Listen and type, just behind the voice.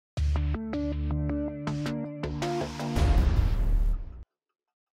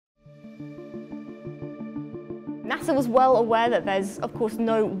NASA was well aware that there's, of course,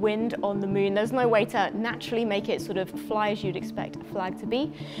 no wind on the moon. There's no way to naturally make it sort of fly as you'd expect a flag to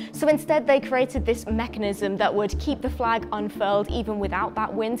be. So instead, they created this mechanism that would keep the flag unfurled even without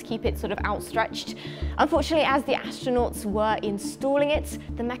that wind, keep it sort of outstretched. Unfortunately, as the astronauts were installing it,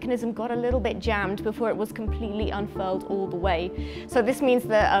 the mechanism got a little bit jammed before it was completely unfurled all the way. So this means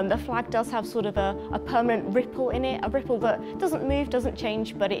that the flag does have sort of a permanent ripple in it, a ripple that doesn't move, doesn't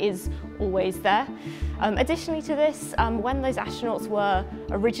change, but it is always there. Additionally to this, when those astronauts were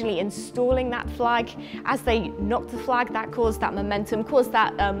originally installing that flag, as they knocked the flag, that caused that momentum, caused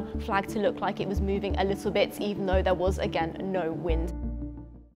that flag to look like it was moving a little bit, even though there was, again, no wind.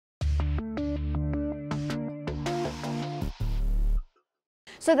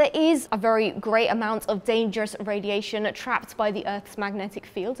 So there is a very great amount of dangerous radiation trapped by the Earth's magnetic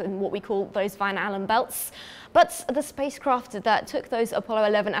field and what we call those Van Allen belts. But the spacecraft that took those Apollo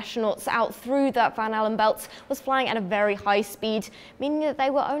 11 astronauts out through that Van Allen belt was flying at a very high speed, meaning that they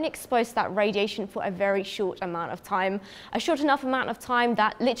were only exposed to that radiation for a very short amount of time. A short enough amount of time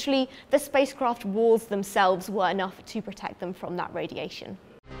that literally the spacecraft walls themselves were enough to protect them from that radiation.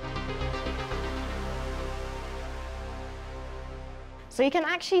 So you can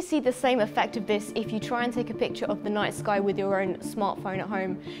actually see the same effect of this if you try and take a picture of the night sky with your own smartphone at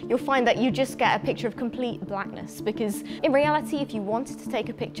home. You'll find that you just get a picture of complete blackness, because in reality, if you wanted to take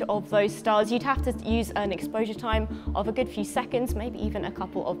a picture of those stars, you'd have to use an exposure time of a good few seconds, maybe even a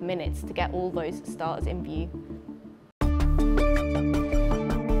couple of minutes to get all those stars in view.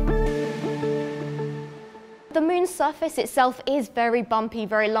 The moon's surface itself is very bumpy,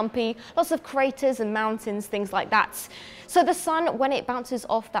 very lumpy, lots of craters and mountains, things like that. So the sun, when it bounces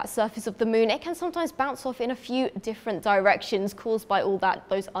off that surface of the moon, it can sometimes bounce off in a few different directions caused by all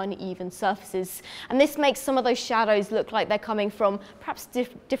those uneven surfaces. And this makes some of those shadows look like they're coming from perhaps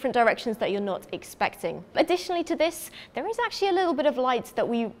different directions that you're not expecting. Additionally to this, there is actually a little bit of light that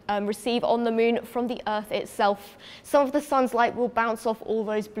we receive on the moon from the Earth itself. Some of the sun's light will bounce off all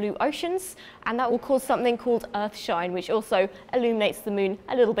those blue oceans, and that will cause something called Earthshine, which also illuminates the moon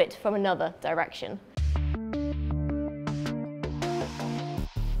a little bit from another direction.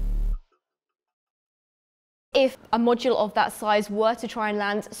 If a module of that size were to try and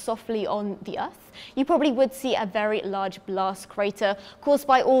land softly on the Earth, you probably would see a very large blast crater caused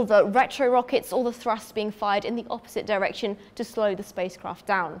by all the retro rockets, all the thrusts being fired in the opposite direction to slow the spacecraft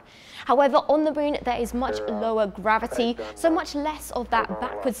down. However, on the moon there is much lower gravity, so much less of that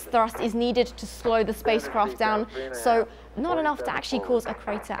backwards thrust is needed to slow the spacecraft down, so not enough to actually cause a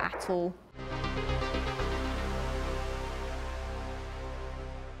crater at all.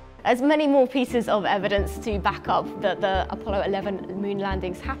 There's many more pieces of evidence to back up that the Apollo 11 moon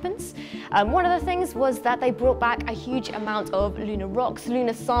landings happened. One of the things was that they brought back a huge amount of lunar rocks,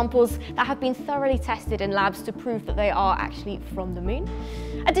 lunar samples that have been thoroughly tested in labs to prove that they are actually from the moon.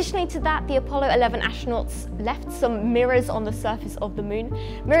 Additionally to that, the Apollo 11 astronauts left some mirrors on the surface of the moon,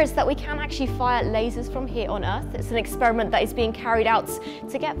 mirrors that we can actually fire lasers from here on Earth. It's an experiment that is being carried out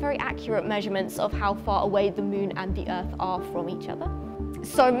to get very accurate measurements of how far away the moon and the Earth are from each other.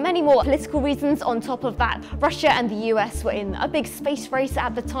 So many more political reasons on top of that. Russia and the US were in a big space race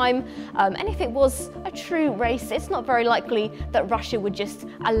at the time, and if it was a true race, it's not very likely that Russia would just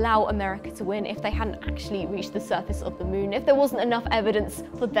allow America to win if they hadn't actually reached the surface of the moon, if there wasn't enough evidence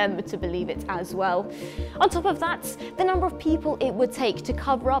for them to believe it as well. On top of that, the number of people it would take to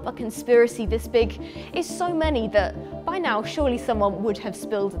cover up a conspiracy this big is so many that by now surely someone would have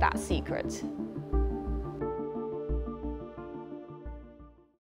spilled that secret.